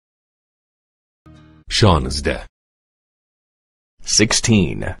16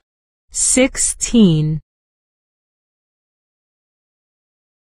 16. 16.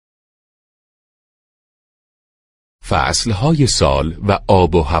 فصلهای سال و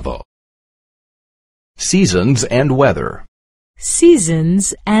آب و هوا. Seasons and weather.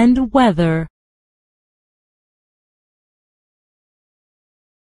 Seasons and weather.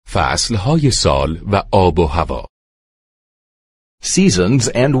 فصلهای سال و آب و هوا. Seasons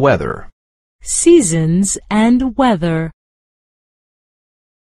and weather. Seasons and weather.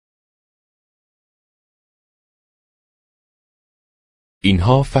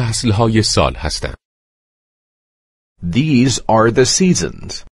 اینها فصلهای سال هستند. These are the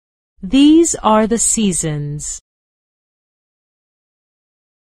seasons. These are the seasons.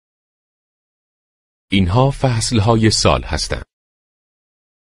 اینها فصلهای سال هستند.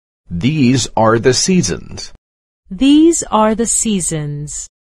 These are the seasons. These are the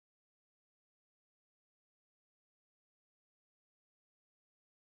seasons.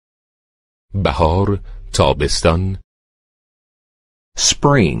 بهار، تابستان.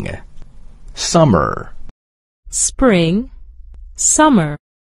 Spring. Summer. Spring, summer.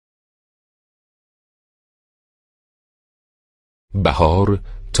 بهار،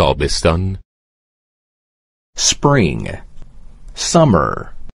 تابستان. Spring.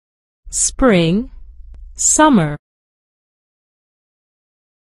 Summer. Spring, summer.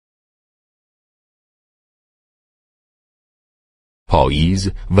 پاییز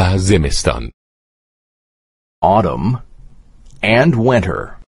و زمستان. Autumn and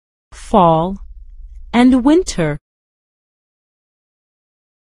winter. Fall and winter.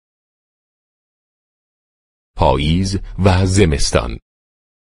 پاییز و زمستان.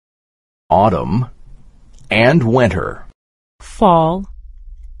 Autumn and winter. Fall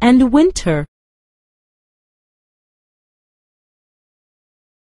and winter.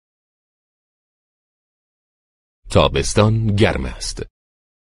 تابستان گرم است.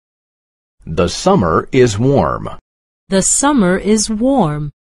 The summer is warm. The summer is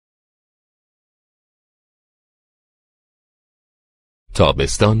warm.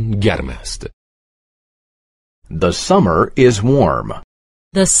 تابستان گرم است. The summer is warm.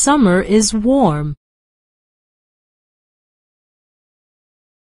 The summer is warm.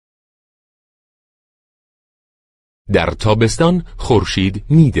 در تابستان خورشید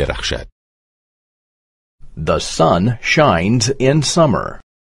می درخشد. The sun shines in summer.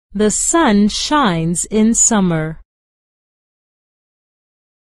 The sun shines in summer.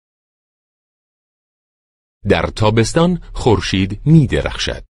 در تابستان خورشید می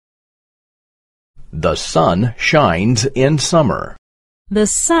درخشد. The sun shines in summer. The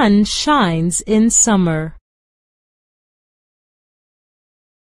sun shines in summer.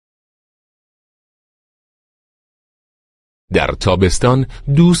 در تابستان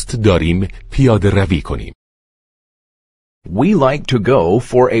دوست داریم پیاده روی کنیم. We like to go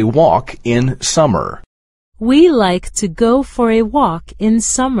for a walk in summer. We like to go for a walk in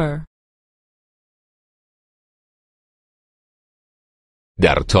summer.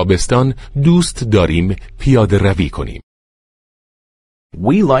 در تابستان دوست داریم پیاده روی کنیم.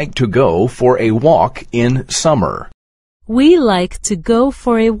 We like to go for a walk in summer. We like to go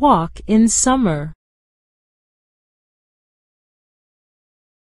for a walk in summer.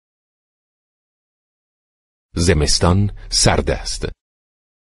 زمستان سرد است.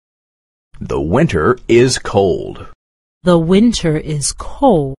 The winter is cold. The winter is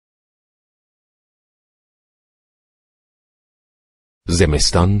cold.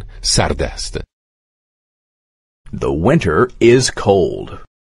 زمستان سرد است. The winter is cold.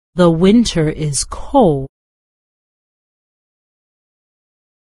 The winter is cold.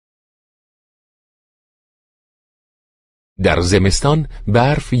 در زمستان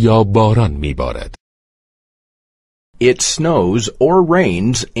برف یا باران میبارد. It snows or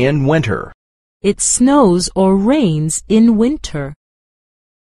rains in winter. It snows or rains in winter.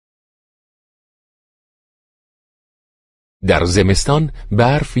 در زمستان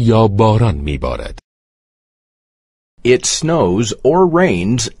برف یا باران میبارد. It snows or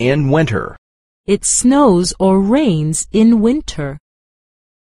rains in winter. It snows or rains in winter.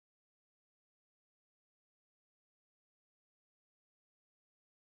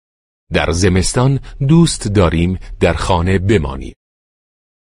 در زمستان دوست داریم در خانه بمانیم.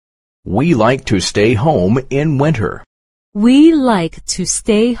 We like to stay home in winter. We like to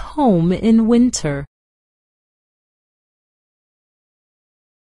stay home in winter.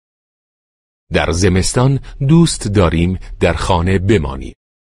 در زمستان دوست داریم در خانه بمانیم.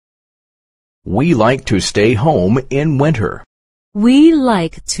 We like to stay home in winter. We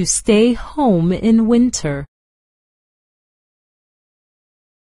like to stay home in winter.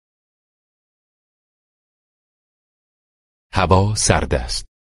 هوا سرد است.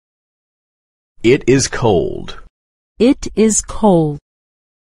 It is cold. It is cold.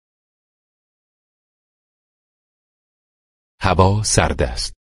 هوا سرد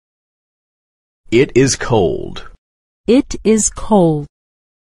است. It is cold. It is cold.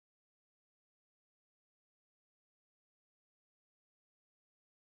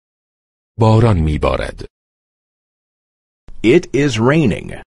 باران میبارد. It is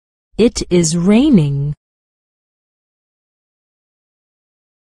raining. It is raining.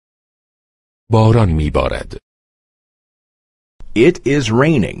 باران میبارد. It is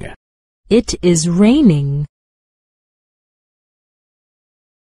raining. It is raining.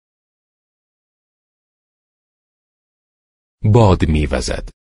 باد میوزد.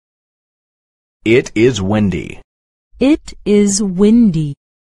 It is windy. It is windy.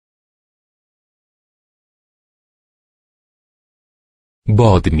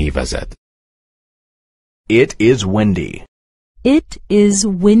 باد میوزد. It is windy. It is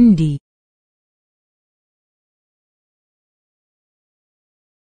windy.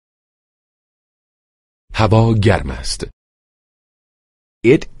 هوا گرم است.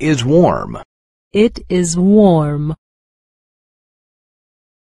 It is warm. It is warm.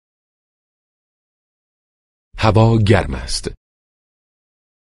 هوا گرم است.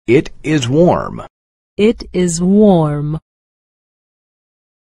 It is warm. It is warm.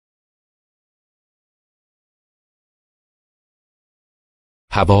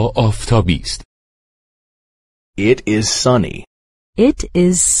 هوا آفتابی است. It is sunny. It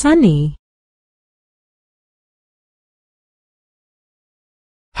is sunny.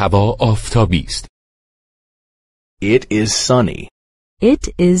 هوا آفتابی است. It is sunny. It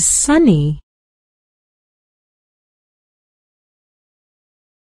is sunny.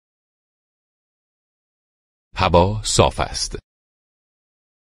 هوا صاف است.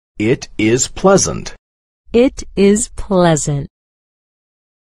 It is pleasant. It is pleasant.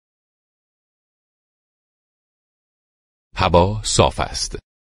 هوا صاف است.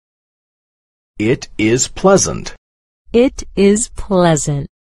 It is pleasant. It is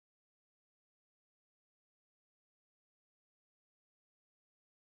pleasant.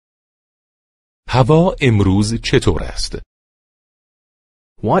 هوا امروز چطور است؟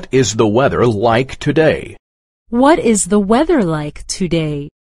 What is the weather like today? What is the weather like today?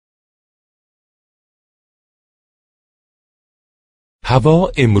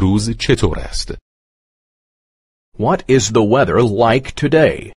 هوا امروز چطور است؟ What is the weather like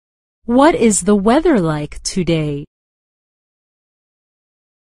today? What is the weather like today?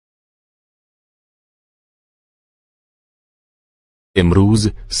 امروز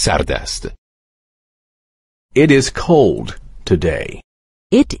سرد است. It is cold today.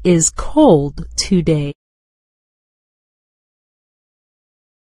 It is cold today.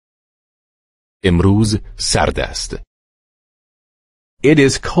 امروز سرد است. It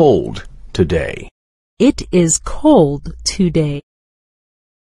is cold today. It is cold today.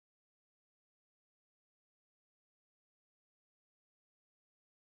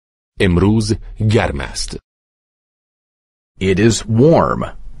 امروز گرم است. It is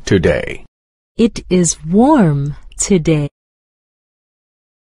warm today. It is warm today.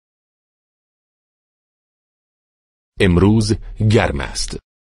 امروز گرم است.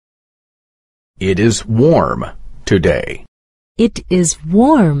 It is warm today. It is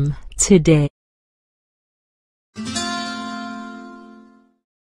warm today.